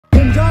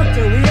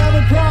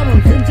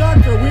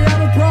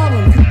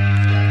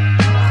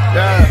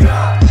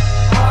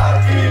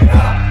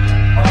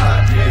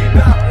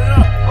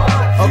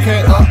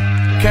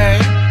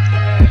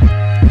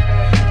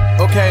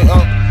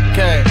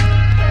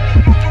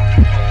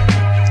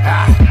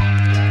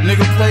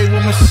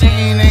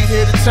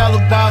here to tell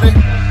about it.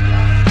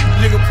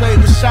 Nigga played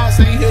with shots,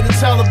 ain't here to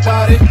tell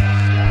about it.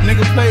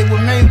 Nigga played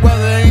with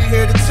Mayweather, ain't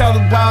here to tell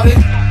about it.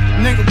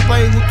 Nigga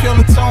played with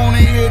Killer Tone,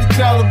 ain't here to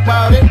tell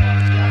about it.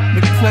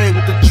 Nigga played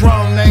with the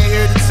drum, ain't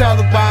here to tell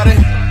about it.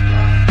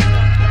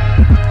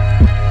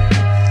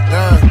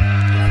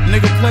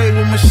 Nigga played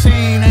with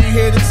Machine, ain't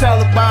here to tell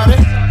about it.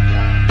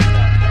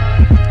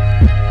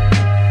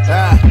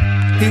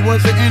 He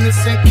was an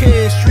innocent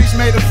kid, streets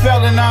made a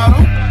felon out of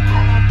him.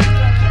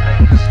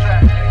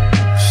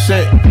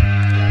 Shit,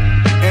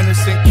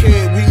 innocent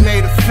kid, we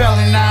made a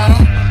felon out of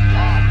him.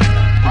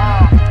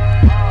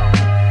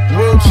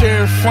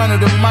 Wheelchair in front of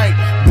the mic,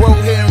 bro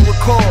here and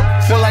record.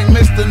 Feel like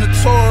Mr.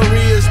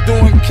 Notorious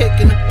doing kick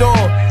in the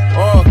door.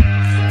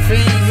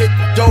 Fiend hit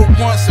the dope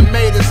once and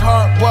made his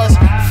heart bust.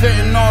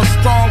 Fitting all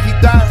strong, he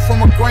died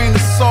from a grain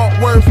of salt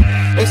worth.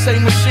 They say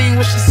Machine,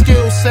 what's your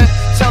skill set?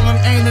 Tell him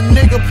ain't a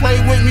nigga play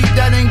with me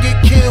that ain't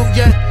get killed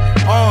yet.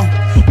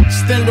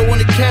 Stendo in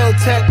the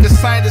Caltech, the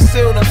sign is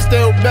sealed, I'm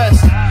still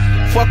best.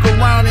 Fuck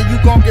around and you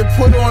gon' get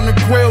put on the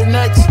grill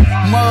next.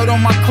 Mud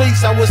on my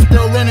cleats, I was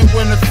still in it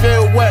when the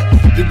field wet.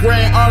 The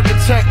grand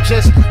architect,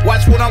 just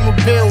watch what I'ma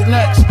build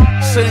next.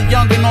 Send a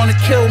youngin' on a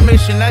kill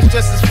mission, that's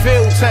just his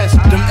field test.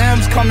 Them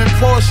M's come in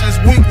portions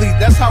weekly,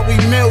 that's how we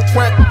meal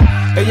prep.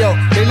 Hey yo,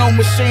 they know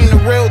Machine the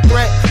real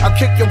threat. I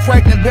kick your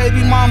pregnant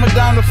baby mama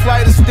down the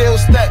flight of steel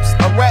steps.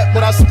 I rap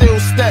but I still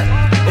step.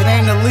 It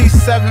ain't at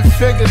least 7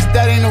 figures,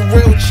 that ain't a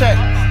real check.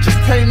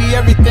 Just pay me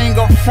everything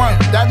up front,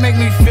 that make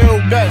me feel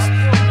best.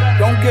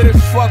 Don't get it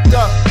fucked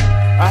up,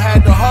 I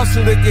had to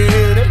hustle to get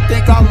here, they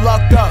think I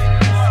lucked up.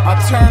 I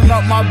turn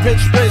up my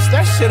bitch wrist,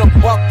 that shit $1+.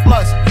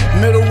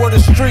 Middle of the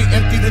street,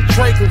 empty the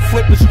Draco,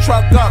 flip his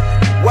truck up.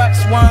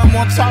 Wax worm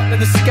on top of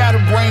the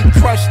scatterbrain,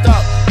 crushed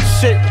up.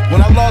 Shit,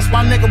 when I lost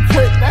my nigga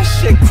Prick, that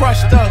shit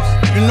crushed us.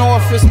 You know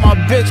if it's my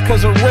bitch,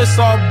 cause her wrists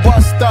all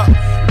bust up.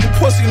 The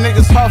pussy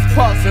niggas huff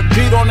puff and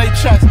beat on they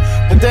chest,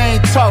 but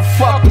they ain't tough,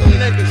 fuck them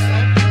niggas.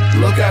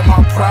 Look at my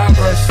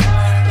progress,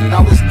 and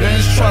I was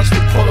Ben's trucks to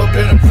pull up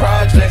in the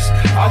projects.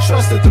 I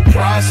trusted the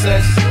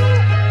process,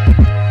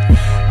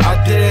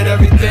 I did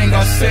everything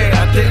I said,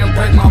 I didn't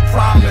break my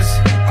promise,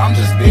 I'm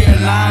just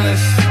being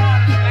honest.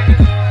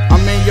 I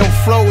mean your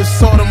flow is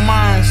sorta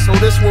mine, so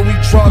this where we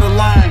draw the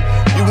line.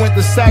 You went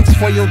to Saks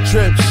for your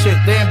drip, shit,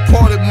 they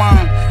imported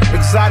mine.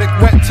 Exotic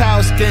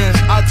reptile skins,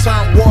 I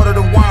turned water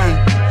to wine.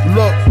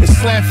 Look, it's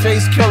Slam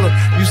Face Killer,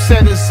 you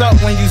set us up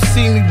when you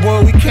see me,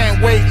 boy, we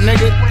can't wait,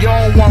 nigga. You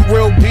don't want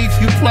real beef,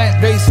 you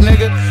plant-based,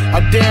 nigga. I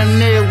damn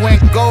near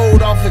went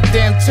gold off a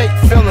damn tape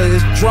filler.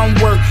 It's drum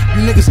work,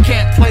 you niggas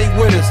can't play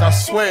with us, I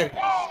swear.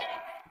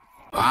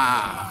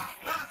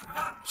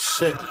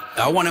 Shit.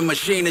 I want a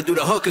Machine to do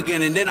the hook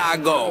again and then I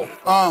go.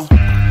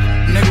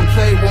 Nigga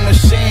played with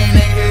Machine,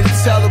 ain't here to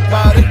tell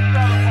about it.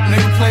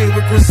 Nigga played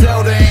with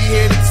Griselda, ain't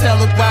here to tell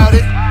about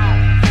it.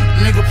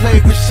 Nigga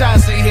played with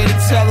shots, ain't here to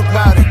tell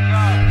about it.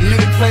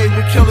 Nigga played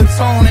with Killer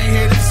Tone, ain't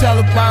here to tell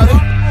about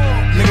it.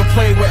 Nigga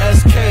played with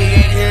SK,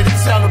 ain't here to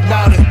tell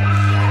about it.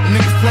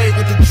 Niggas played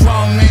with the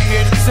drum, ain't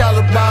here to tell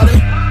about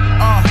it.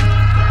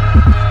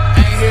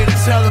 Ain't here to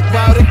tell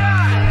about it.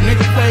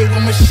 Nigga played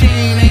with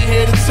Machine, ain't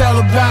here to tell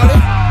about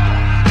it.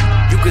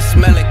 You can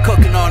smell it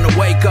cooking on the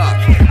wake up.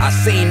 I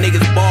seen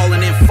niggas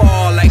ballin' and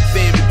fall like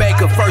Vin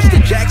Baker. First the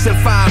Jackson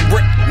 5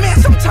 brick. Man,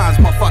 sometimes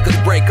motherfuckers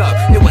break up.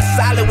 It was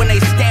solid when they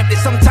stamped it.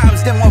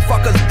 Sometimes them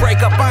motherfuckers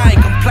break up. I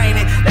ain't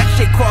complaining. That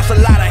shit cost a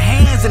lot of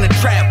hands in the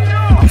travel.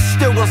 I'm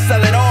still gonna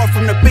sell it all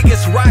from the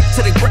biggest rock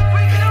to the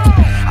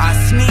I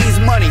sneeze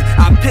money,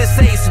 I piss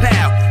ace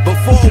now.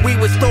 Before we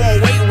was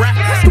throwing weight round.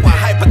 Let's do a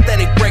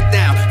hypothetic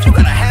breakdown. You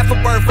got a half a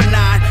bird for 9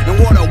 and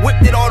water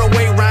whipped it all the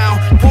way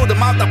round. Pulled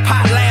them out the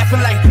pot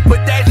laughing like,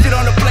 put that shit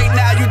on the plate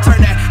now. You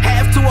turn that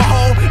half to a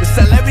whole and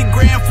sell every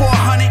gram for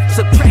 100.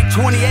 Subtract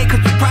 28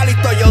 cause you probably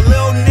throw your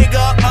little nigga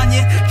an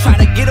onion.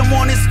 Try to get him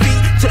on his feet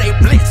till they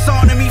blitz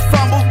on him, he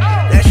fumble.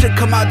 That should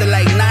come out to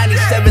like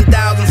 97,000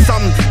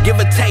 something, give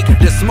or take.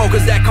 The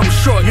smokers that come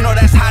short, you know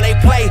that's how they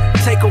play.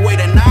 Take away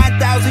the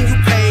 9,000 you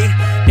paid,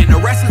 and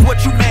the rest is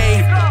what you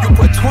made. You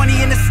put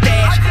 20 in the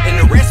stash, and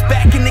the rest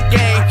back in the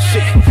game.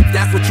 Shit, if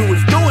that's what you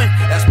was doing,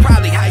 that's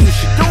probably how you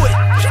should do it.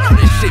 You know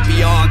this shit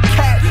be all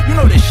cap, you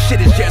know this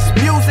shit is just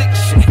music.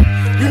 Shit,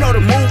 you know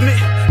the movement,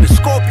 the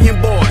Scorpion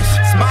Boys.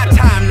 It's my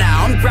time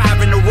now, I'm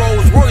driving the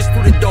Rolls Royce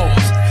through the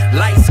doors.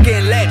 Light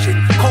skin legend,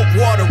 Coke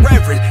water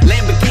reverend,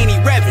 Lamborghini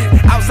revving.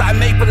 Outside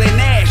Maple and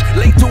Nash,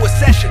 late to a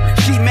session.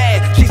 She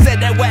mad, she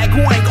said that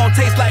Wagyu ain't gon'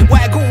 taste like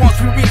Wagyu once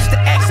we reach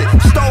the exit.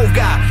 Stove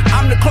guy,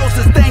 I'm the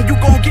closest thing you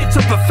gon' get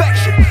to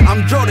perfection.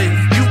 I'm Jordan,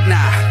 you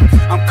nah.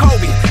 I'm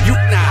Kobe, you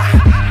nah.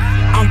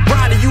 I'm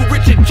Bronny, you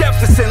Richard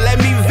Jefferson, let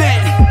me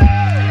vent.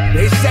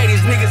 They say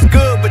these niggas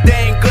good, but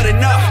they ain't good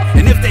enough.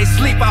 And if they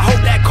sleep, I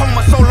hope that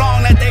coma so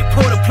long that they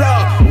pull the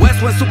plug.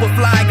 Westwind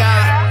Superfly